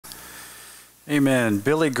Amen.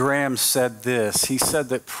 Billy Graham said this. He said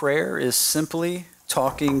that prayer is simply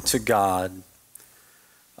talking to God.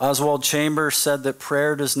 Oswald Chambers said that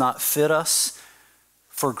prayer does not fit us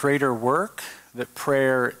for greater work, that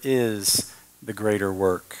prayer is the greater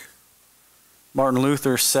work. Martin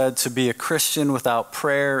Luther said to be a Christian without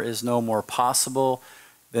prayer is no more possible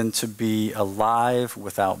than to be alive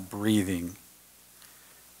without breathing.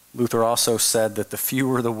 Luther also said that the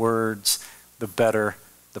fewer the words, the better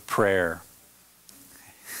the prayer.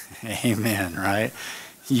 Amen, right?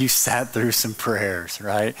 You sat through some prayers,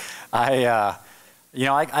 right? I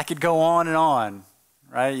could go on and on,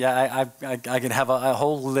 right? Yeah, I could have a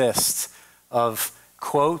whole list of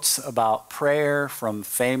quotes about prayer from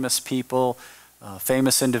famous people,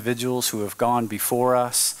 famous individuals who have gone before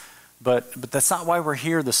us. But that's not why we're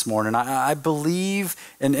here this morning. I believe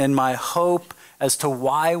and my hope as to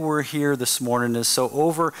why we're here this morning is so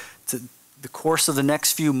over the course of the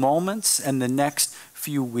next few moments and the next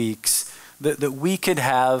few weeks that we could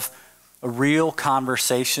have a real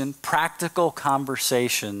conversation, practical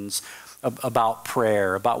conversations about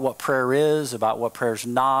prayer, about what prayer is, about what prayer's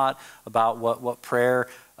not, about what prayer,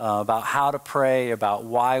 about how to pray, about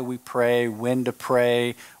why we pray, when to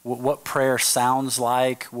pray, what prayer sounds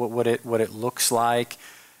like, what it looks like.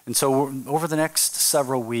 And so over the next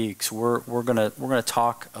several weeks, we're gonna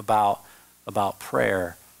talk about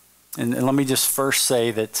prayer. And let me just first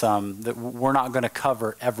say that we're not going to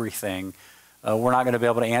cover everything. We're not going to be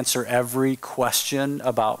able to answer every question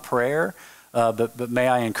about prayer. But may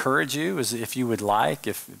I encourage you, as if you would like,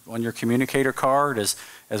 if on your communicator card,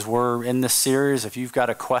 as we're in this series, if you've got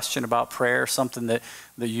a question about prayer, something that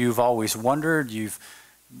you've always wondered,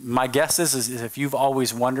 my guess is if you've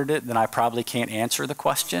always wondered it, then I probably can't answer the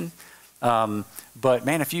question. But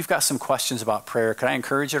man, if you've got some questions about prayer, could I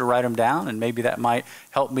encourage you to write them down? And maybe that might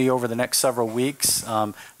help me over the next several weeks.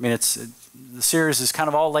 The series is kind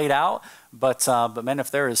of all laid out, but man,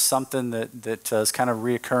 if there is something that is kind of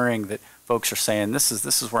reoccurring that folks are saying, this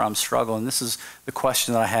is where I'm struggling, this is the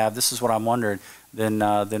question that I have, this is what I'm wondering, then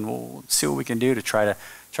we'll see what we can do to try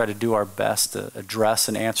to do our best to address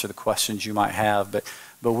and answer the questions you might have. But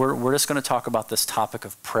we're just going to talk about this topic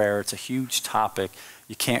of prayer. It's a huge topic.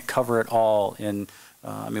 You can't cover it all in,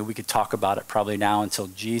 we could talk about it probably now until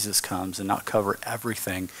Jesus comes and not cover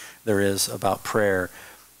everything there is about prayer.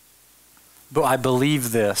 But I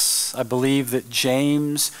believe this. I believe that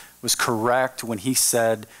James was correct when he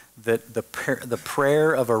said that the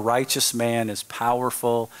prayer of a righteous man is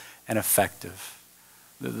powerful and effective.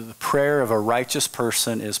 The prayer of a righteous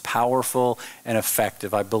person is powerful and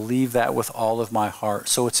effective. I believe that with all of my heart.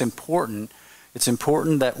 So it's important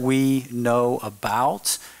that we know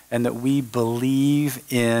about and that we believe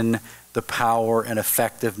in the power and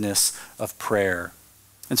effectiveness of prayer.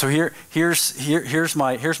 And so here's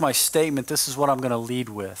my statement. This is what I'm going to lead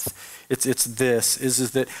with. It's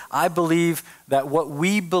that I believe that what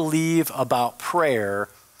we believe about prayer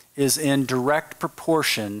is in direct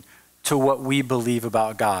proportion to what we believe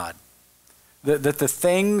about God. That the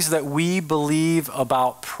things that we believe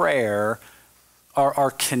about prayer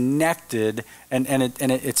are connected and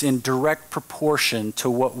it's in direct proportion to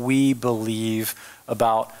what we believe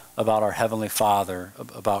about our Heavenly Father,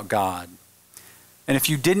 about God. And if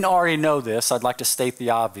you didn't already know this, I'd like to state the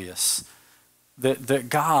obvious, that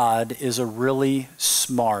God is a really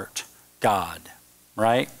smart God,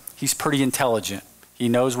 right? He's pretty intelligent. He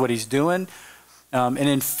knows what he's doing. And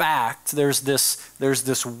in fact, there's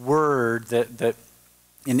this word that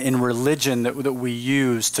in religion that we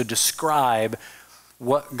use to describe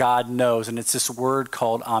what God knows, and it's this word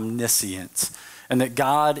called omniscience. And that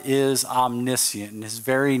God is omniscient. And his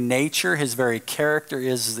very nature, his very character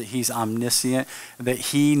is that he's omniscient, that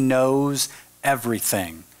he knows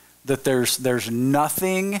everything. That there's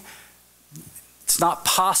nothing, it's not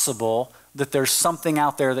possible that there's something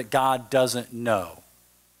out there that God doesn't know.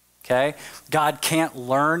 Okay? God can't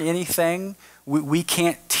learn anything. We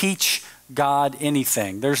can't teach God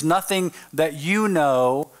anything. There's nothing that you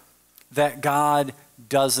know that God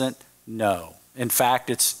doesn't know. In fact,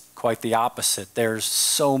 it's quite the opposite. There's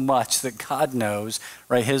so much that God knows,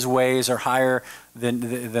 right? His ways are higher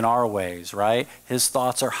than our ways, right? His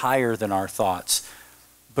thoughts are higher than our thoughts.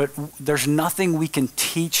 But there's nothing we can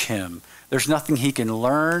teach him. There's nothing he can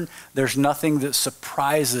learn. There's nothing that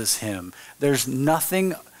surprises him. There's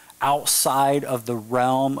nothing outside of the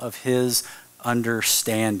realm of his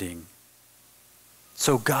understanding.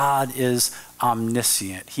 So God is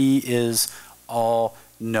omniscient. He is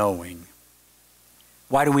all-knowing.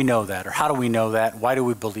 Why do we know that? Or how do we know that? Why do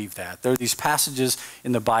we believe that? There are these passages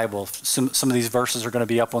in the Bible. Some of these verses are going to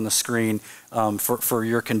be up on the screen for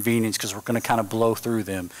your convenience because we're going to kind of blow through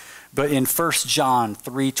them. But in 1 John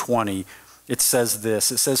 3:20, it says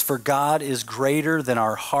this. It says, "For God is greater than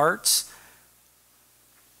our hearts,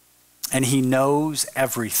 and he knows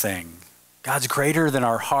everything." God's greater than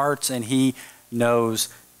our hearts, and he knows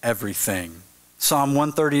everything. Psalm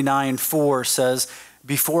 139:4 says,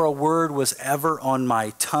 "Before a word was ever on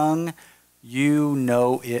my tongue, you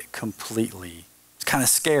know it completely." It's kind of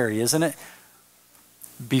scary, isn't it?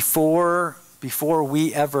 Before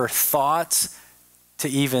we ever thought to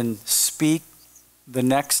even speak the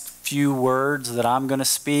next few words that I'm going to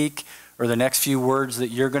speak, or the next few words that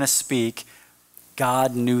you're going to speak,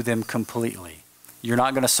 God knew them completely. You're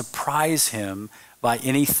not going to surprise him by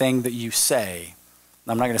anything that you say.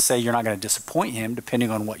 I'm not going to say you're not going to disappoint him depending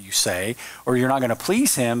on what you say, or you're not going to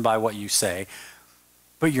please him by what you say,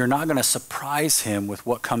 but you're not going to surprise him with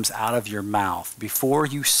what comes out of your mouth. Before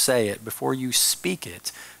you say it, before you speak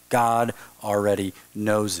it, God already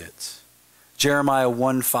knows it. Jeremiah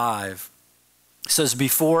 1:5 says,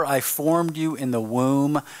 "Before I formed you in the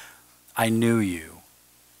womb, I knew you."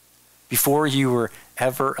 Before you were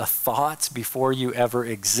ever a thought, before you ever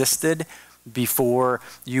existed, before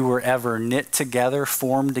you were ever knit together,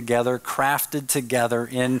 formed together, crafted together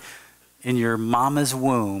in your mama's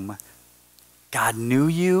womb, God knew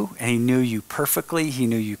you, and he knew you perfectly. He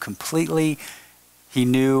knew you completely. He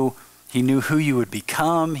knew who you would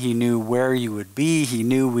become. He knew where you would be. He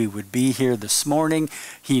knew we would be here this morning.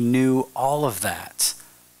 He knew all of that.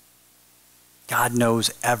 God knows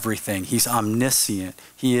everything. He's omniscient.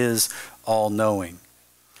 He is all-knowing.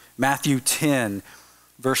 Matthew 10,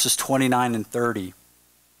 verses 29 and 30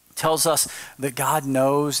 tells us that God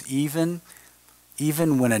knows even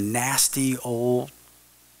when a nasty old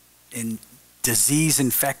and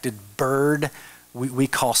disease-infected bird we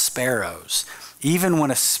call sparrows, even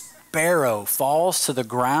when a sparrow falls to the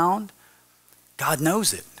ground, God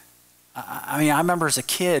knows it. I mean, I remember as a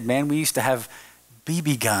kid, man, we used to have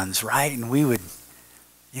BB guns, right? And we would,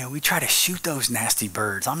 we try to shoot those nasty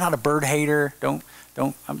birds. I'm not a bird hater.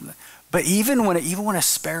 But even when a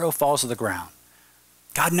sparrow falls to the ground,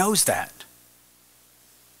 God knows that.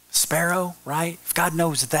 Sparrow, right? If God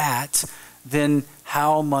knows that, then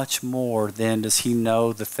how much more then does he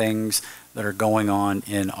know the things that are going on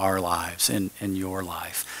in our lives, in your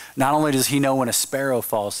life? Not only does he know when a sparrow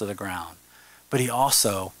falls to the ground, but he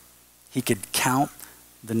could count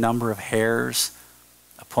the number of hairs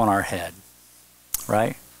upon our head,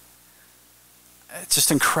 right? It's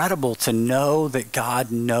just incredible to know that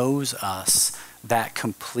God knows us that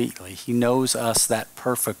completely. He knows us that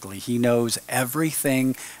perfectly. He knows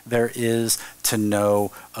everything there is to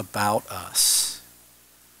know about us.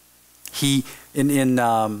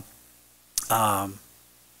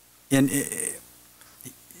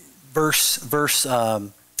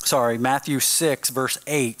 Matthew 6, verse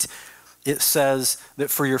 8, it says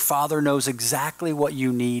that for your Father knows exactly what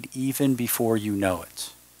you need even before you know it.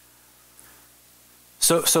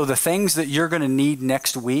 So the things that you're going to need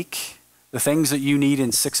next week, the things that you need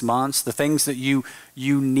in 6 months, the things that you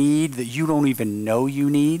need that you don't even know you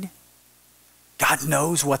need, God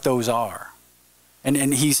knows what those are.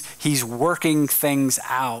 And he's working things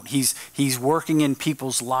out. He's working in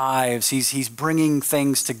people's lives. He's bringing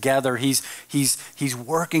things together. He's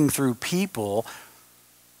working through people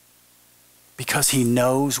because he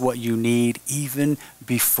knows what you need even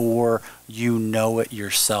before you know it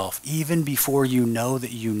yourself, even before you know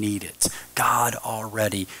that you need it. God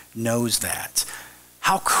already knows that.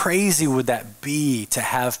 How crazy would that be to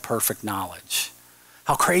have perfect knowledge?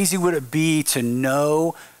 How crazy would it be to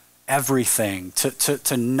know everything,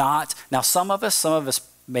 to not... Now, some of us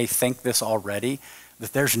may think this already,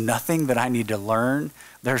 that there's nothing that I need to learn.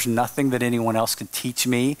 There's nothing that anyone else can teach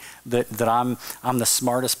me, that I'm the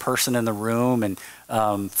smartest person in the room. And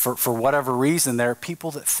for whatever reason, there are people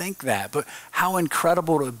that think that. But how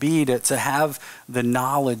incredible it would be to have the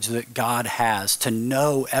knowledge that God has, to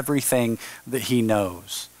know everything that he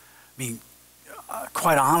knows. I mean,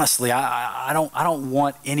 quite honestly, I don't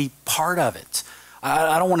want any part of it.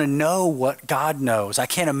 I don't want to know what God knows. I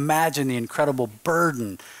can't imagine the incredible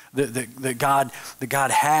burden that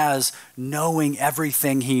God has, knowing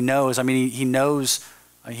everything he knows. I mean, he knows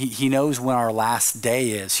when our last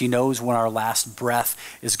day is. He knows when our last breath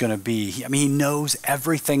is going to be. He knows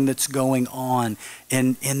everything that's going on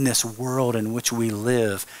in this world in which we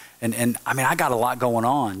live. And I got a lot going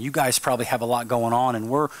on. You guys probably have a lot going on, and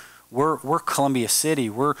we're we're Columbia City,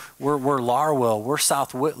 we're Larwell, we're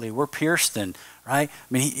South Whitley, we're Pierceton, right? I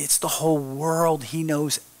mean, it's the whole world. He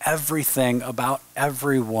knows everything about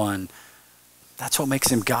everyone. That's what makes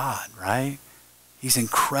him God, right? He's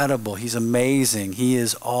incredible. He's amazing. He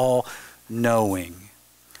is all-knowing.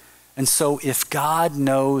 And so if God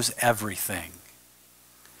knows everything,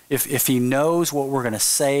 if he knows what we're going to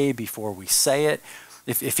say before we say it,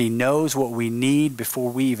 if he knows what we need before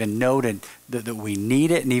we even know that we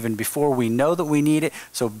need it, and even before we know that we need it,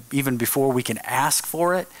 so even before we can ask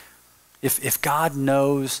for it, if God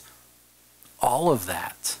knows all of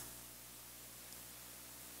that,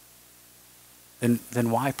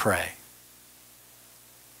 then why pray?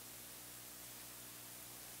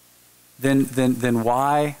 Then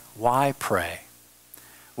why pray?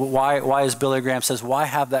 Well, why, as Billy Graham says, why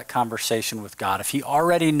have that conversation with God? If he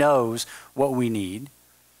already knows what we need,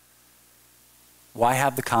 why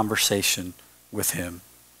have the conversation with him?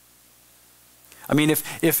 I mean,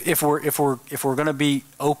 if we're going to be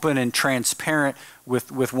open and transparent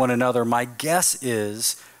with one another, my guess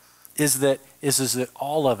is that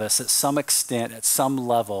all of us, at some extent, at some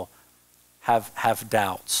level, have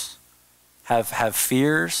doubts, have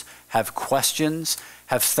fears, have questions,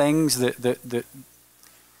 have things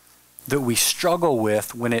that we struggle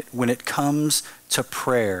with when it comes to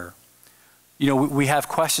prayer. You know, we have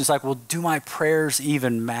questions like, well, do my prayers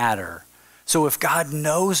even matter? So if God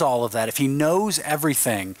knows all of that, if he knows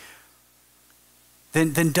everything,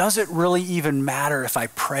 then does it really even matter if I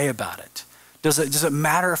pray about it? Does it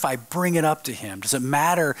matter if I bring it up to him? Does it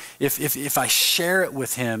matter if I share it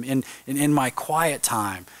with him in my quiet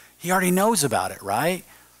time? He already knows about it, right?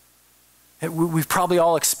 We've probably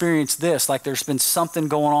all experienced this, like there's been something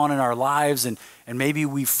going on in our lives and maybe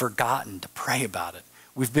we've forgotten to pray about it.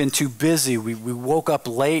 We've been too busy. We woke up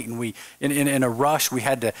late and in a rush we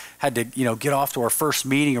had to get off to our first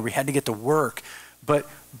meeting, or we had to get to work. But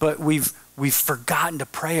we've forgotten to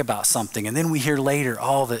pray about something, and then we hear later,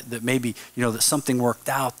 that maybe that something worked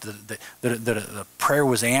out, that a prayer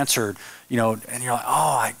was answered, and you're like,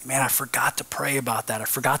 I forgot to pray about that. I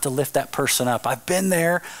forgot to lift that person up. I've been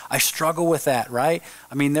there. I struggle with that, right?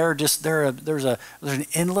 I mean, there's an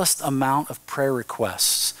endless amount of prayer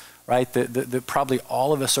requests, right? That probably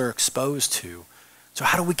all of us are exposed to. So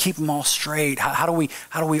how do we keep them all straight? How do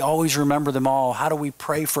we always remember them all? How do we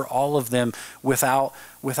pray for all of them without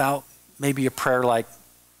maybe a prayer like,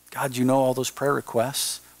 God, you know all those prayer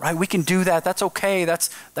requests, right? We can do that. That's okay.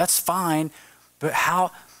 That's fine. But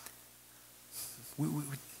how?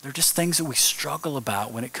 They're just things that we struggle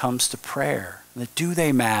about when it comes to prayer. Do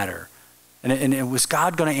they matter? And was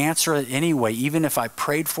God going to answer it anyway, even if I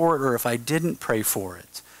prayed for it or if I didn't pray for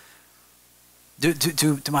it?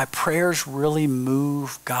 Do my prayers really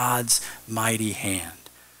move God's mighty hand?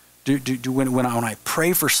 When I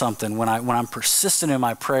pray for something, when I'm persistent in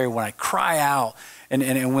my prayer, when I cry out,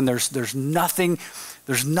 and when there's nothing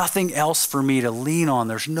else for me to lean on,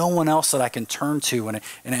 there's no one else that I can turn to, and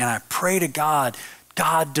I pray to God,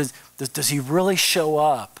 does he really show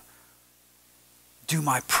up? Do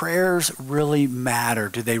my prayers really matter?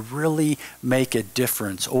 Do they really make a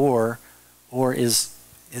difference? Or is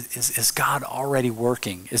God already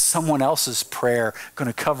working? Is someone else's prayer going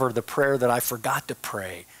to cover the prayer that I forgot to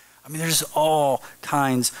pray? I mean, there's all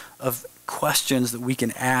kinds of questions that we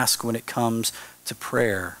can ask when it comes to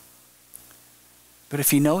prayer. But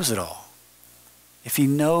if he knows it all, if he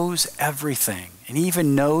knows everything, and he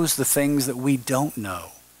even knows the things that we don't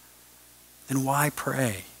know, then why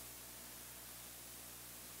pray?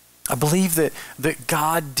 I believe that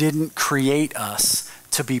God didn't create us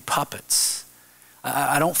to be puppets.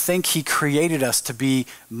 I don't think he created us to be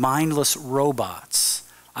mindless robots.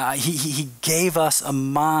 He gave us a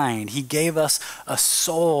mind. He gave us a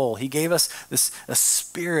soul. He gave us a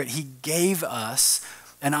spirit. He gave us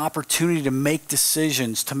an opportunity to make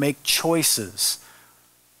decisions, to make choices.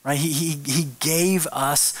 Right? He gave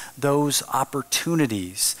us those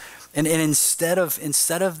opportunities. And instead of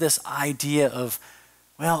this idea of,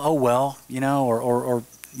 or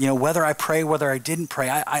whether I pray, whether I didn't pray,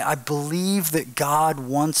 I believe that God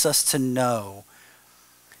wants us to know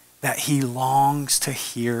that he longs to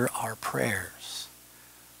hear our prayers.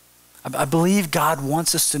 I believe God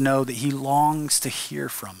wants us to know that he longs to hear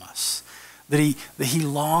from us, that he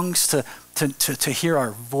longs to hear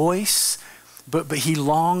our voice, but he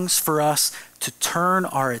longs for us to turn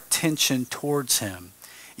our attention towards him.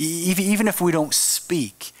 Even if we don't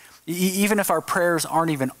speak, even if our prayers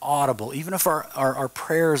aren't even audible, even if our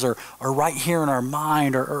prayers are right here in our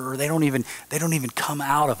mind, or they don't even come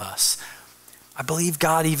out of us, I believe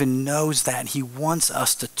God even knows that, and he wants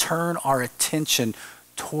us to turn our attention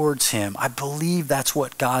towards him. I believe that's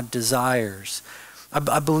what God desires.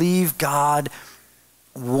 I believe God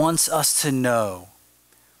wants us to know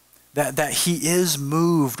that he is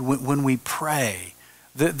moved when we pray,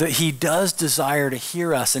 that he does desire to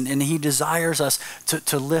hear us, and he desires us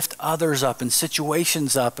to lift others up and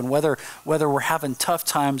situations up, and whether we're having tough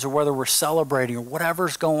times or whether we're celebrating or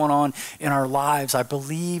whatever's going on in our lives, I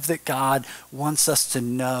believe that God wants us to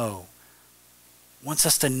know. Wants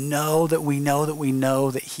us to know that we know that we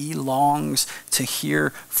know that he longs to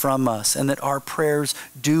hear from us, and that our prayers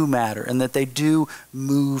do matter, and that they do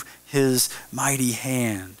move his mighty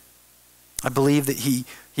hand. I believe that he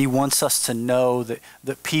wants us to know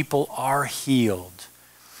that people are healed,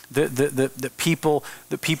 that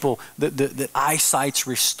eyesight's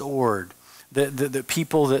restored, that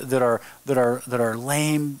people that are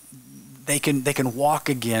lame, they can walk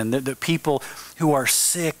again, that people who are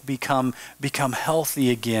sick become healthy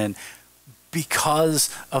again because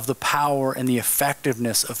of the power and the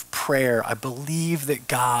effectiveness of prayer. I believe that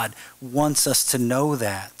God wants us to know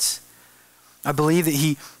that. I believe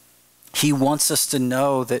that he wants us to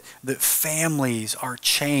know that families are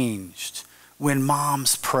changed when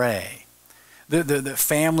moms pray. That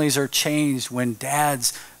families are changed when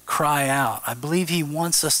dads cry out. I believe he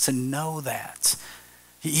wants us to know that.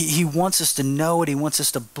 He wants us to know it. He wants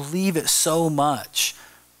us to believe it so much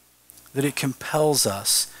that it compels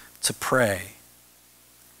us to pray.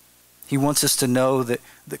 He wants us to know that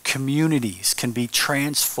the communities can be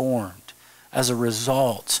transformed as a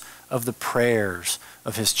result of the prayers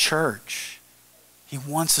of his church. He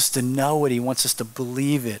wants us to know it. He wants us to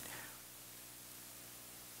believe it.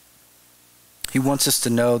 He wants us to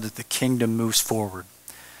know that the kingdom moves forward,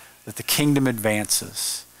 that the kingdom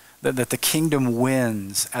advances, that the kingdom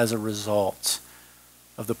wins as a result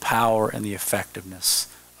of the power and the effectiveness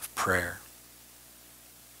of prayer.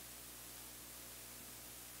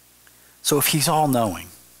 So if he's all-knowing,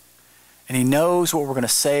 and he knows what we're going to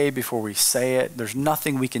say before we say it, there's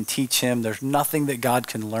nothing we can teach him, there's nothing that God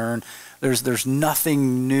can learn, there's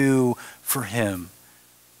nothing new for him.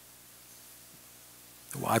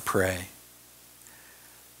 Why pray?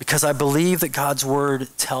 Because I believe that God's word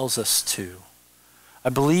tells us to. I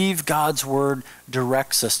believe God's word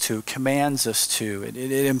directs us to, commands us to, it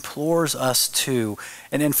implores us to.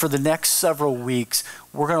 And then for the next several weeks,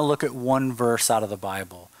 we're going to look at one verse out of the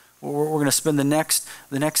Bible. We're going to spend the next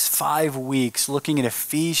 5 weeks looking at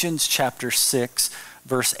Ephesians chapter 6,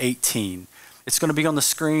 verse 18. It's going to be on the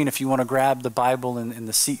screen. If you want to grab the Bible in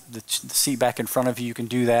the seat back in front of you, you can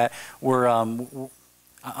do that.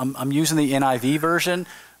 I'm using the NIV version.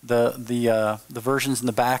 The versions in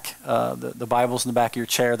the back, the Bibles in the back of your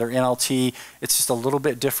chair, they're NLT. It's just a little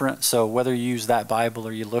bit different. So whether you use that Bible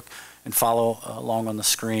or you look and follow along on the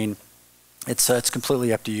screen, it's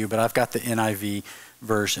completely up to you. But I've got the NIV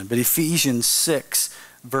version. But Ephesians 6,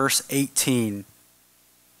 verse 18.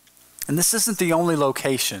 And this isn't the only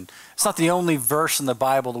location. It's not the only verse in the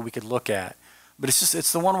Bible that we could look at. But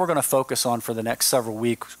it's the one we're going to focus on for the next several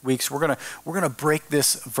weeks. We're going to break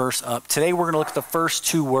this verse up. Today we're going to look at the first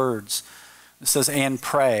 2 words. It says, and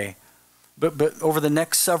pray. But over the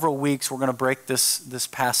next several weeks, we're going to break this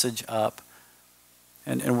passage up.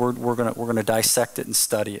 And we're going to dissect it and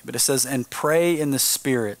study it. But it says, and pray in the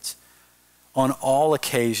Spirit on all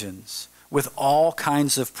occasions, with all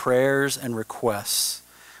kinds of prayers and requests.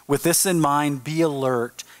 With this in mind, be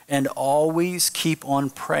alert and always keep on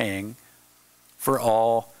praying for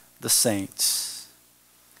all the saints.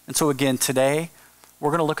 And so again, today, we're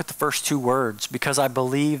going to look at the first 2 words because I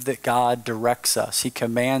believe that God directs us. He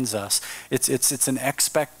commands us. It's an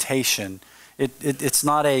expectation. It's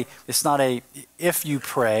not a if you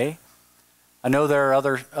pray. I know there are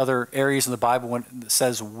other areas in the Bible that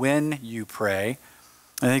says when you pray.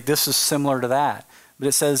 I think this is similar to that. But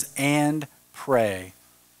it says and pray.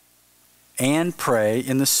 And pray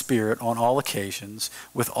in the Spirit on all occasions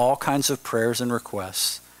with all kinds of prayers and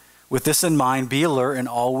requests. With this in mind, be alert and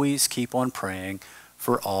always keep on praying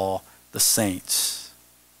for all the saints.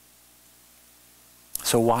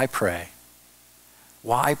 So why pray?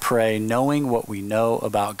 Why pray knowing what we know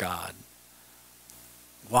about God?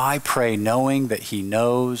 Why pray knowing that he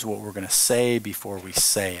knows what we're going to say before we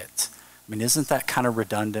say it? I mean, isn't that kind of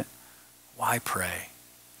redundant? Why pray?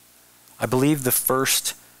 I believe the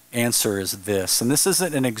first answer is this, and this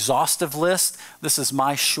isn't an exhaustive list. This is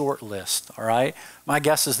my short list, all right? My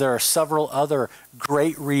guess is there are several other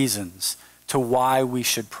great reasons to why we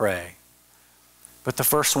should pray. But the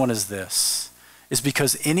first one is this, is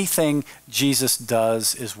because anything Jesus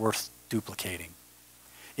does is worth duplicating.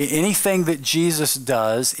 Anything that Jesus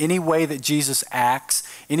does, any way that Jesus acts,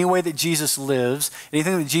 any way that Jesus lives,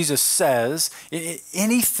 anything that Jesus says,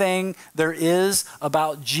 anything there is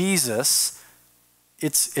about Jesus,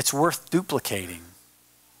 it's worth duplicating.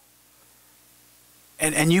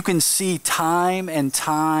 And you can see time and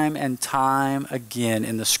time and time again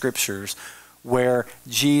in the scriptures where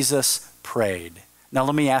Jesus prayed. Now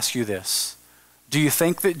let me ask you this. Do you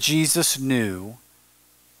think that Jesus knew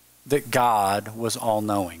that God was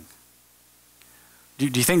all-knowing? Do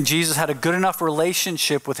you think Jesus had a good enough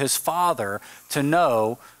relationship with his Father to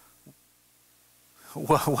know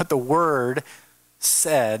what the Word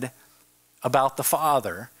said about the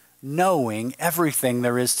Father, knowing everything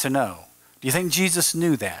there is to know? Do you think Jesus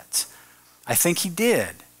knew that? I think he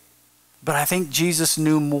did. But I think Jesus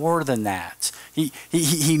knew more than that.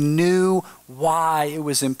 He knew why it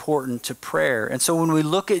was important to prayer. And so when we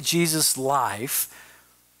look at Jesus' life,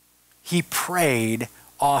 he prayed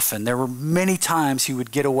often. There were many times he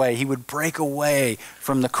would get away. He would break away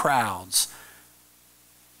from the crowds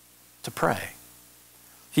to pray.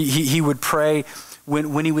 He would pray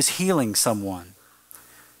when he was healing someone.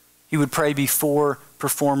 He would pray before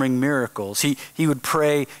performing miracles. He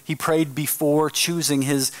prayed before choosing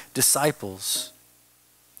his disciples.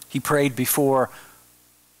 He prayed before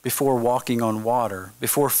walking on water.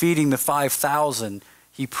 Before feeding the 5,000,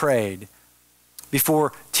 he prayed.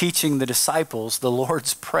 Before teaching the disciples the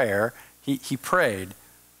Lord's Prayer, he prayed.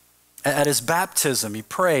 At his baptism, he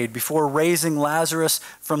prayed. Before raising Lazarus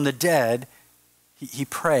from the dead, he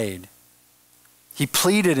prayed. He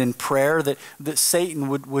pleaded in prayer that Satan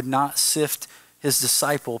would not sift his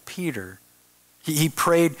disciple Peter. He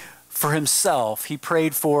prayed for himself. He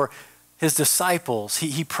prayed for his disciples.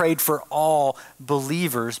 He prayed for all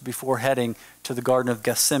believers before heading to the Garden of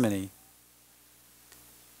Gethsemane.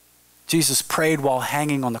 Jesus prayed while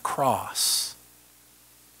hanging on the cross.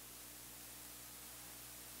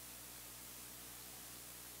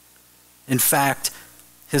 In fact,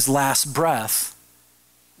 his last breath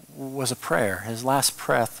was a prayer. His last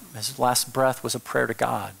breath was a prayer to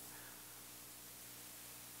God.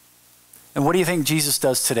 And what do you think Jesus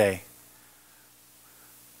does today?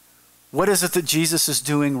 What is it that Jesus is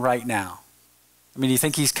doing right now? I mean, do you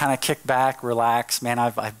think he's kind of kicked back, relaxed? Man,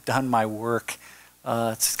 I've done my work.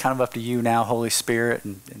 It's kind of up to you now, Holy Spirit,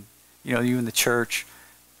 and you in the church.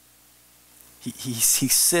 He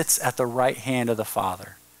sits at the right hand of the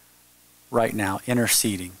Father right now,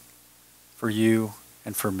 interceding for you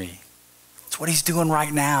and for me. That's what he's doing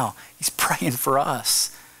right now. He's praying for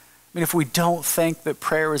us. I mean, if we don't think that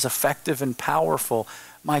prayer is effective and powerful,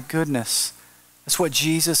 my goodness, that's what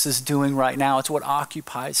Jesus is doing right now. It's what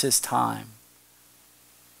occupies his time.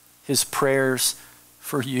 His prayers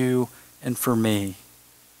for you and for me.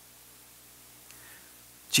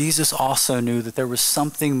 Jesus also knew that there was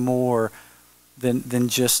something more than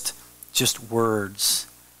just words.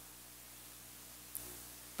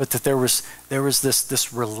 But that there was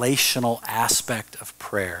this relational aspect of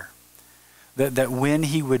prayer. That when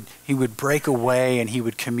he would break away and he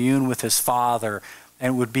would commune with his Father,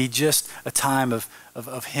 and it would be just a time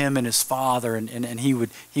of him and his Father, and he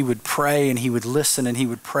would pray and he would listen, and he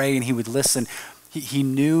would pray and he would listen. He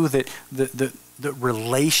knew that the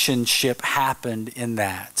relationship happened in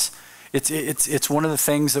that. It's one of the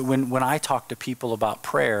things that when I talk to people about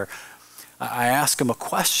prayer, I ask them a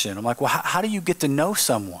question. I'm like, well, how do you get to know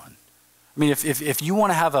someone? I mean, if you want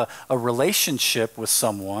to have a relationship with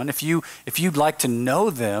someone, if you'd like to know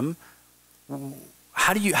them,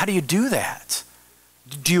 how do you do that?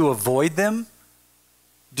 Do you avoid them?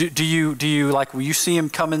 Do you like, when you see him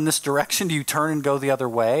come in this direction, do you turn and go the other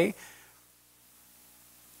way?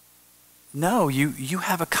 No, you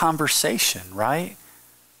have a conversation, right?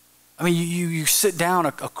 I mean, you sit down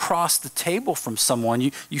across the table from someone,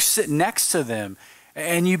 you sit next to them,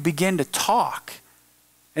 and you begin to talk,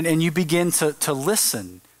 and you begin to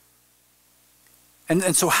listen.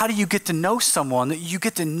 And so how do you get to know someone? You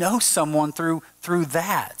get to know someone through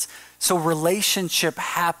that. So relationship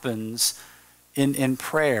happens in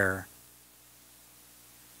prayer.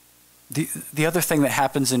 The other thing that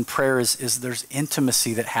happens in prayer is there's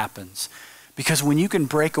intimacy that happens. Because when you can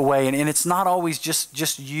break away, and it's not always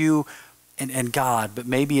just you and God, but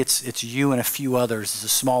maybe it's you and a few others, it's a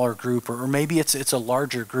smaller group, or maybe it's a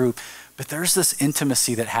larger group, but there's this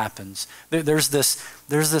intimacy that happens. There's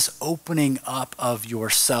this opening up of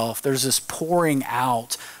yourself. There's this pouring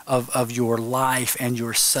out of your life and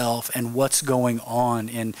yourself and what's going on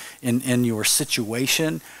in your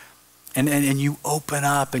situation. And you open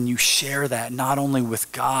up and you share that not only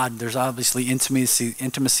with God. There's obviously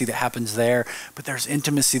intimacy that happens there, but there's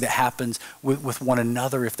intimacy that happens with one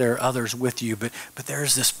another if there are others with you. But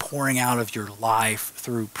there's this pouring out of your life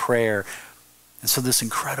through prayer. And so this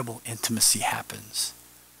incredible intimacy happens.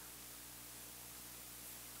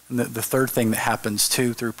 And the third thing that happens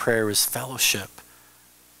too through prayer is fellowship.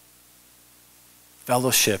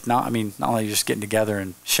 Fellowship, not only just getting together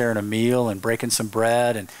and sharing a meal and breaking some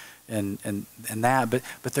bread and that,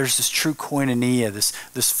 but there's this true koinonia,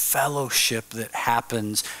 this fellowship that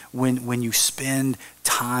happens when you spend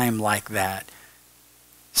time like that,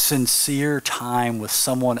 sincere time with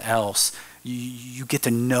someone else. You get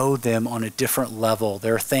to know them on a different level.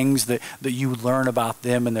 There are things that you learn about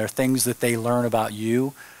them, and there are things that they learn about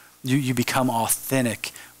you. You become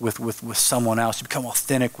authentic with someone else. You become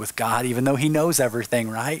authentic with God, even though he knows everything,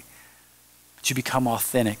 right? But you become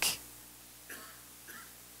authentic.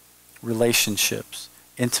 Relationships,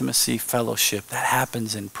 intimacy, fellowship, that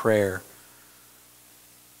happens in prayer.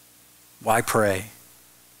 Why pray?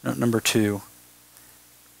 Number 2,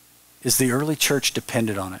 is the early church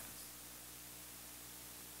depended on it.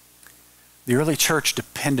 The early church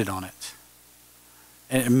depended on it.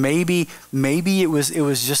 And maybe it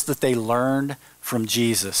was just that they learned from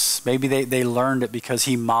Jesus. Maybe they learned it because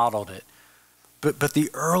he modeled it. But the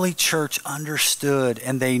early church understood,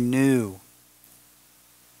 and they knew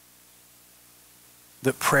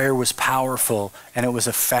that prayer was powerful and it was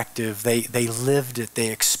effective. They lived it, they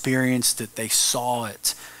experienced it, they saw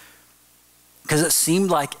it. Because it seemed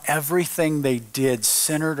like everything they did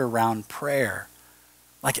centered around prayer.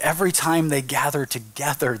 Like every time they gathered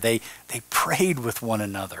together, they prayed with one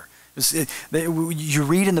another. You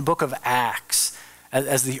read in the book of Acts,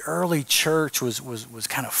 as the early church was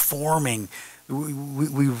kind of forming,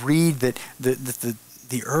 we read that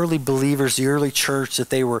the early believers, the early church, that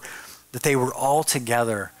they were all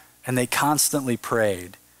together and they constantly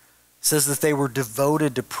prayed. It says that they were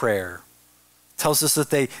devoted to prayer. It tells us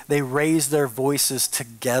that they raised their voices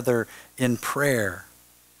together in prayer.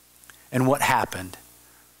 And what happened?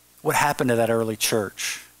 What happened to that early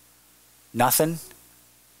church? Nothing?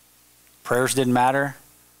 Prayers didn't matter?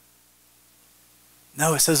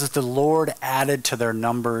 No, it says that the Lord added to their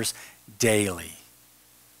numbers daily.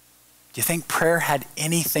 Do you think prayer had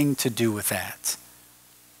anything to do with that?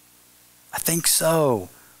 I think so.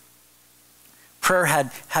 Prayer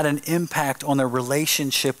had an impact on their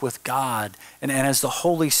relationship with God. And as the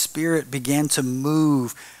Holy Spirit began to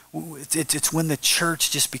move, it's when the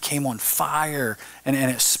church just became on fire and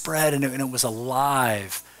it spread and it was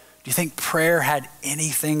alive. Do you think prayer had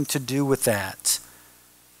anything to do with that?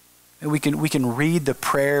 And we can read the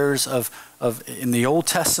prayers of in the Old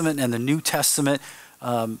Testament and the New Testament,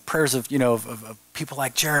 prayers of people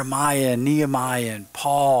like Jeremiah and Nehemiah and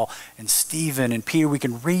Paul and Stephen and Peter. We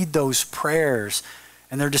can read those prayers,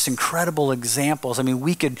 and they're just incredible examples. I mean,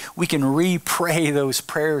 we can re-pray those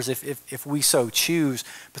prayers if we so choose,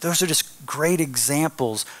 but those are just great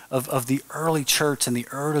examples of the early church and the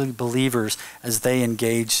early believers as they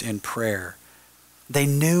engaged in prayer. They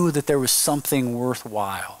knew that there was something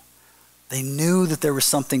worthwhile. They knew that there was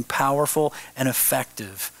something powerful and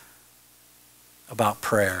effective about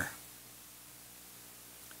prayer.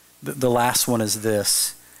 The last one is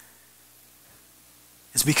this.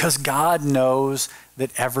 It's because God knows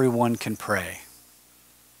that everyone can pray.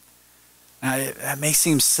 Now, it may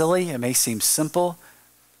seem silly, it may seem simple,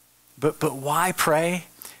 but why pray?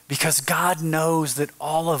 Because God knows that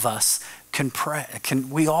all of us can pray.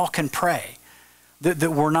 We all can pray. That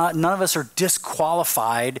none of us are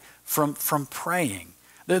disqualified from praying.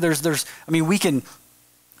 We can.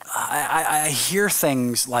 I hear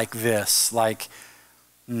things like this, like,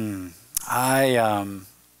 I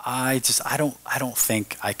don't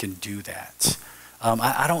think I can do that.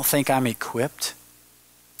 I don't think I'm equipped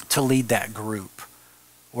to lead that group,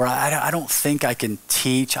 or I don't think I can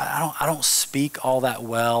teach. I don't speak all that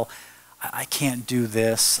well. I can't do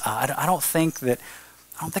this. I don't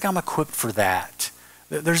think I'm equipped for that.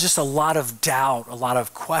 There's just a lot of doubt, a lot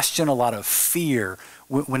of question, a lot of fear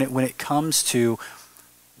when it comes to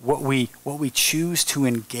what we choose to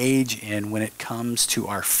engage in when it comes to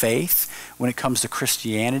our faith, when it comes to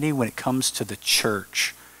Christianity, when it comes to the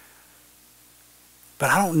church. But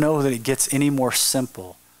I don't know that it gets any more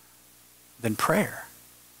simple than prayer.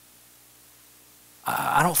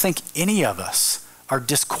 I don't think any of us are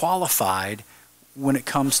disqualified when it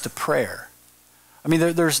comes to prayer. I mean,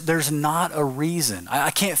 there's not a reason. I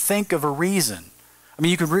can't think of a reason. I mean,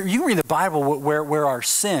 you can read the Bible where our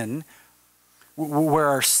sin where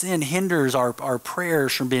our sin hinders our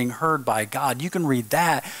prayers from being heard by God. You can read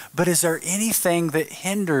that. But is there anything that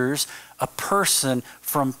hinders a person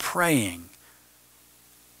from praying?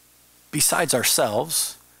 Besides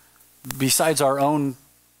ourselves, besides our own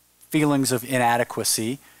feelings of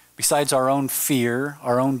inadequacy, besides our own fear,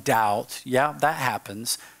 our own doubt, yeah, that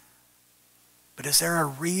happens. But is there a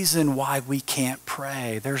reason why we can't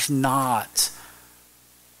pray? There's not.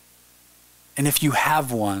 And if you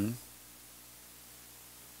have one,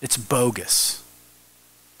 it's bogus.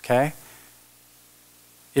 Okay?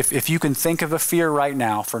 If you can think of a fear right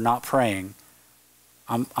now for not praying,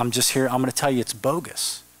 I'm just here, I'm going to tell you it's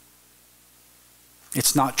bogus.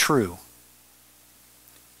 It's not true.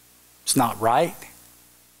 It's not right.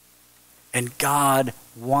 And God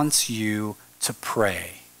wants you to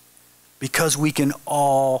pray because we can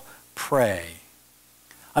all pray.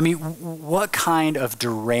 I mean, what kind of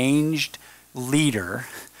deranged leader,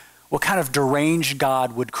 what kind of deranged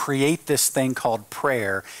God would create this thing called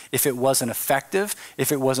prayer if it wasn't effective,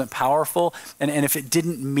 if it wasn't powerful, and if it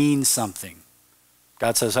didn't mean something?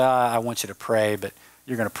 God says, I want you to pray, but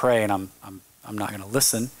you're going to pray and I'm not going to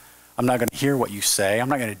listen. I'm not going to hear what you say. I'm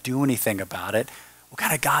not going to do anything about it. What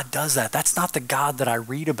kind of God does that? That's not the God that I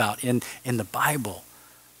read about in the Bible.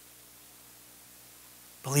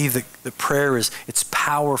 Believe that the prayer it's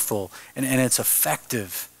powerful and it's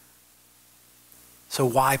effective. So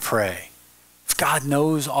why pray? If God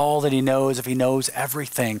knows all that he knows, if he knows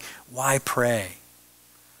everything, why pray?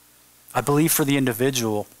 I believe for the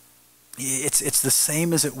individual, it's the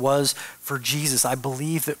same as it was for Jesus. I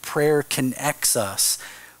believe that prayer connects us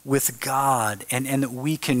with God and that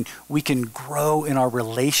we can grow in our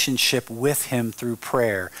relationship with him through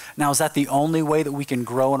prayer. Now, is that the only way that we can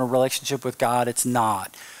grow in a relationship with God? It's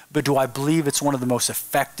not. But do I believe it's one of the most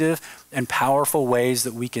effective and powerful ways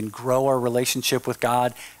that we can grow our relationship with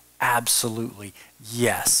God? Absolutely.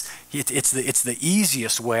 Yes. It's the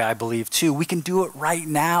easiest way, I believe, too. We can do it right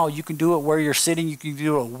now. You can do it where you're sitting. You can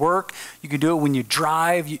do it at work. You can do it when you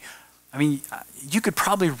drive. I mean, you could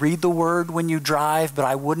probably read the word when you drive, but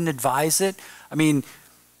I wouldn't advise it. I mean,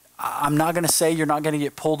 I'm not going to say you're not going to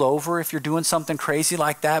get pulled over if you're doing something crazy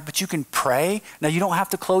like that, but you can pray. Now, you don't have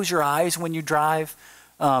to close your eyes when you drive.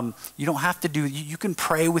 You don't have to you can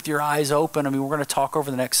pray with your eyes open. I mean, we're going to talk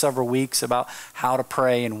over the next several weeks about how to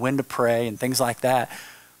pray and when to pray and things like that.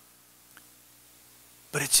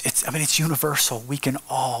 But it's universal. We can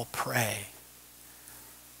all pray.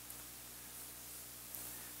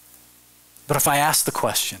 But if I ask the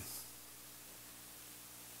question,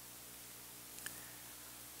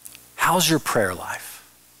 how's your prayer life?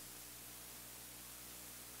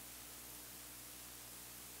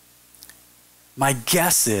 My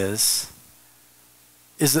guess is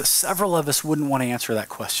that several of us wouldn't want to answer that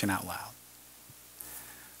question out loud.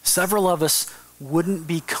 Several of us wouldn't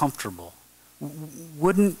be comfortable,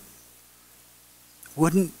 wouldn't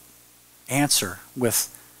answer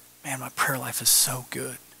with, man, my prayer life is so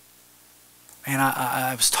good. Man,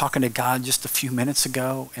 I was talking to God just a few minutes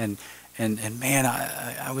ago, and man,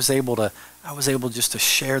 I was able just to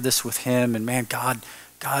share this with him, and man, God,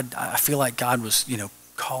 I feel like God was,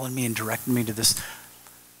 calling me and directing me to this.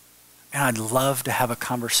 And I'd love to have a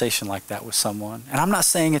conversation like that with someone. And I'm not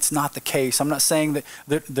saying it's not the case. I'm not saying that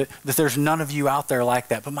there's none of you out there like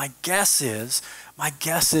that. But my guess is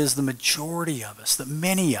the majority of us, that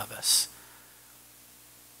many of us,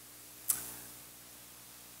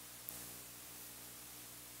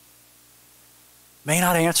 may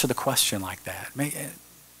not answer the question like that.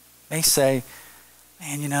 May say,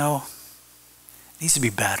 man, it needs to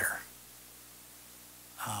be better.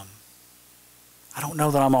 I don't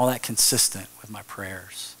know that I'm all that consistent with my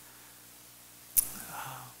prayers.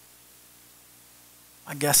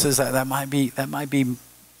 My guess is that might be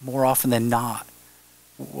more often than not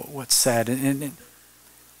what's said, and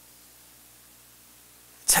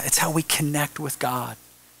it's how we connect with God.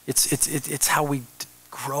 It's how we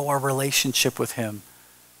grow our relationship with him.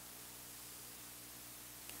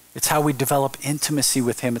 It's how we develop intimacy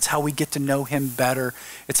with him. It's how we get to know him better.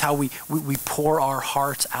 It's how we pour our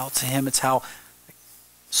hearts out to him. It's how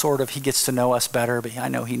sort of he gets to know us better, but I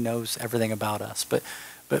know he knows everything about us. But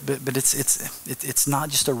it's not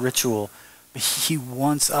just a ritual. He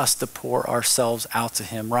wants us to pour ourselves out to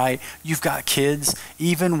him, right? You've got kids.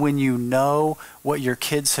 Even when you know what your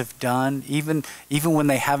kids have done, even when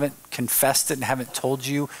they haven't confessed it and haven't told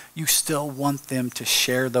you, you still want them to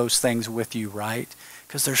share those things with you, right?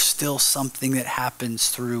 Because there's still something that happens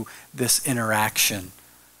through this interaction.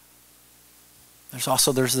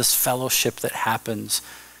 There's this fellowship that happens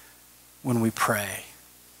when we pray.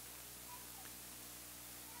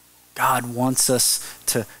 God wants us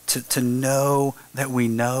to know that we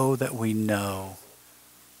know that we know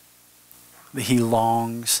that he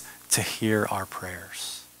longs to hear our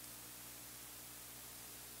prayers.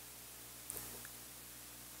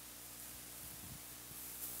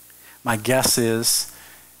 My guess is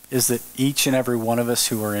that each and every one of us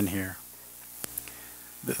who are in here,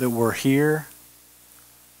 that we're here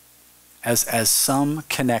as some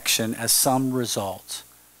connection, as some result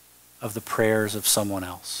of the prayers of someone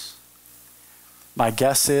else. My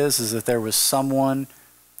guess is that there was someone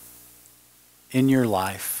in your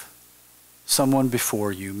life, someone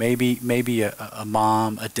before you, maybe a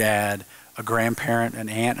mom, a dad, a grandparent, an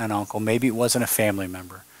aunt, an uncle. Maybe it wasn't a family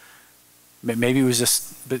member. Maybe it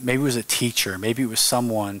was a teacher. Maybe it was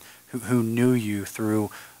someone who knew you through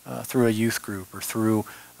a youth group or through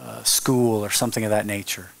school or something of that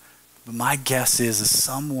nature. But my guess is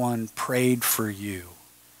someone prayed for you.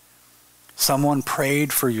 Someone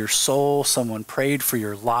prayed for your soul. Someone prayed for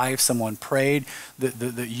your life. Someone prayed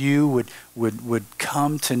that you would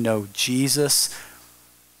come to know Jesus.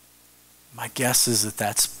 My guess is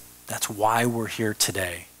that's why we're here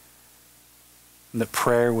today. And that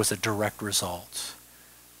prayer was a direct result,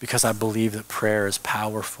 because I believe that prayer is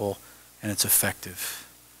powerful and it's effective.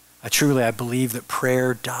 I believe that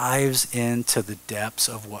prayer dives into the depths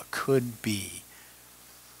of what could be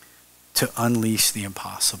to unleash the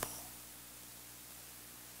impossible.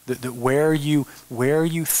 That wherever you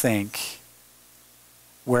think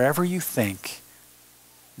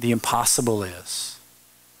the impossible is,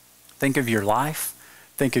 think of your life,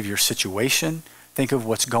 think of your situation, think of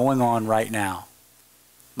what's going on right now.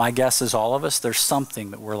 My guess is all of us, there's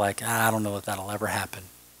something that we're like, I don't know if that'll ever happen.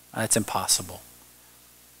 It's impossible.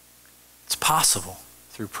 It's possible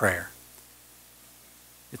through prayer.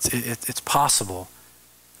 It's possible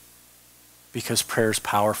because prayer is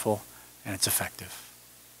powerful and it's effective.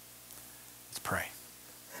 Let's pray.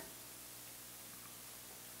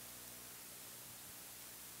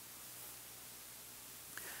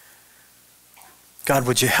 God,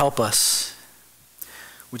 would you help us?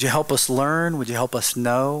 Would you help us learn? Would you help us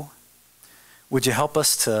know? Would you help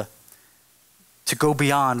us to go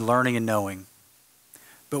beyond learning and knowing?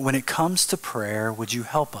 But when it comes to prayer, would you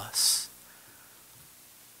help us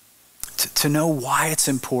to know why it's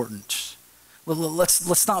important? Well,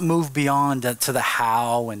 let's not move beyond to the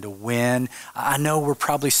how and to when. I know we're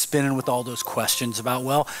probably spinning with all those questions about,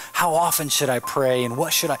 well, how often should I pray and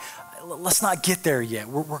what should I? Let's not get there yet.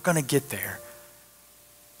 We're going to get there.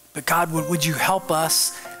 But God, would you help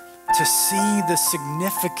us to see the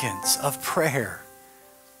significance of prayer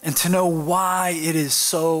and to know why it is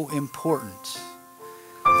so important?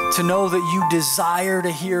 To know that you desire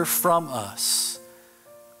to hear from us,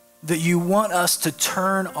 that you want us to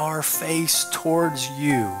turn our face towards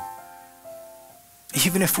you.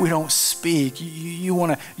 Even if we don't speak,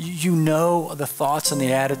 you know the thoughts and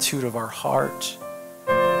the attitude of our heart.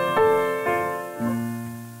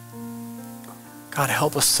 God,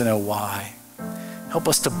 help us to know why. Help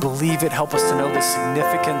us to believe it. Help us to know the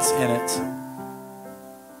significance in it.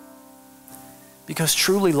 Because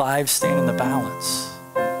truly lives stand in the balance.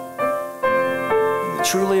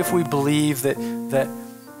 Truly, if we believe that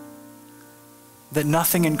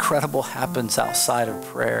nothing incredible happens outside of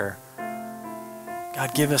prayer,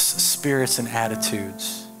 God, give us spirits and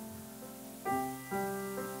attitudes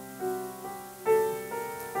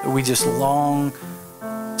that we just long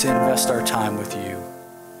to invest our time with you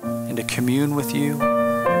and to commune with you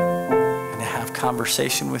and to have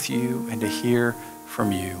conversation with you and to hear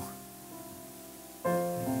from you.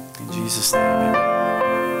 In Jesus' name, amen.